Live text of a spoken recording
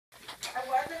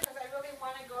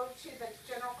to the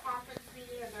general conference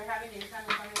meeting, and they're having it in San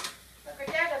Antonio. But her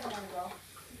dad doesn't want to go.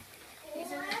 He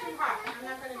said it's too hot. I'm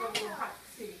not going to go to a hot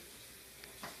city.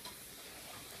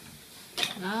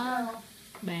 Đó,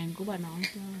 bạn của bà nội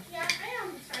cho. Yeah, I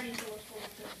am starting to look forward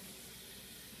to it.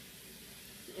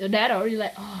 Your dad already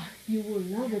like, oh, you will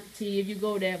love it, T, if you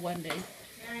go there one day.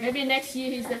 Yeah, Maybe next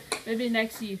year, he said. Maybe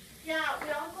next year. yeah,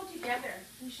 we all go together.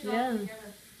 We should all go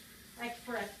together. Like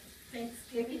for a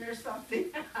Thanksgiving or something.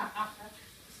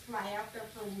 Just fly out there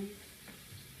for a week.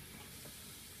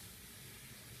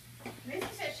 Missy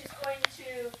said she's going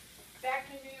back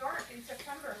to New York in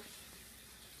September.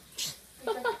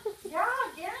 Yeah,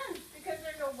 again, because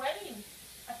there's a wedding,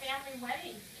 a family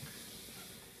wedding.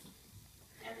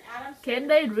 And Adam said, Can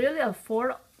they really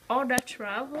afford all that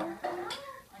travel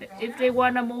if they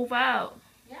want to move out?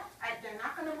 Yeah, they're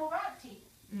not going to move out, T.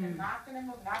 They're not going to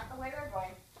move, not the way they're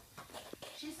going.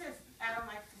 She says Adam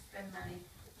likes to spend money.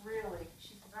 Really.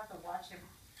 She says I have to watch him.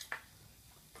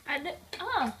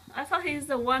 I thought he's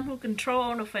the one who controls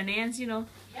all the finance, you know.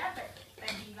 Yeah, but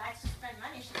he likes to spend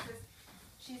money.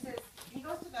 She says we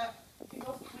go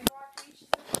out to eat. She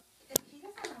says he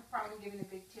doesn't have a problem giving a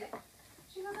big tip.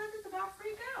 She goes, I just about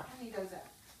freak out when he does that.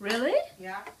 Really?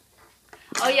 Yeah.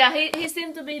 Oh yeah, he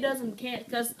seems to be doesn't care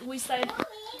because we say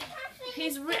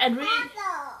he's really.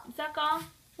 Is that gone?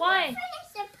 Why? Finish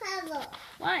the puzzle.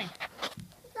 Why?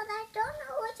 But I don't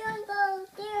know which one goes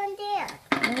there and there.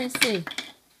 Let me see.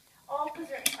 Oh, because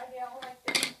they all like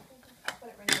this. I'll put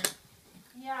it right there.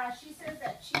 Yeah, she says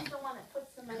that she's the one that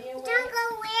puts the money away. Don't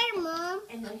go where, Mom?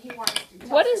 And then he wants to.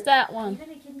 What is that one? You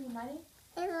gonna give me money?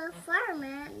 It's a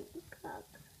fireman cook.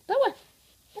 That one.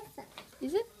 Yes, sir.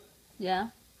 Is it? Yeah.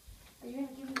 Are you gonna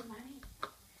give me money?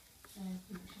 And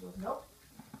she goes, nope.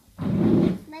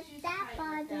 But that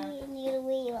body need a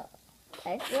wheel.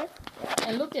 Like this.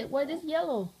 And look at what is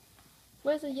yellow.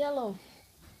 Where's the yellow?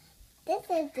 This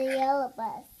is the yellow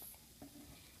bus.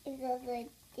 It's over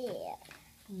there.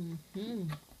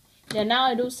 Yeah, now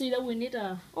I do see that we need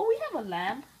a. Oh, we have a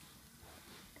lamp.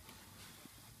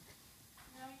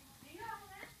 Do you have a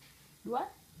lamp?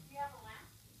 What? Do you have a lamp?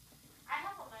 I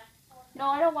have a lamp. No,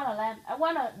 I don't want a lamp. I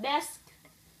want a desk.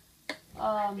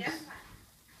 Yes,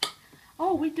 ma'am.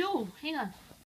 Oh, we do. Hang on.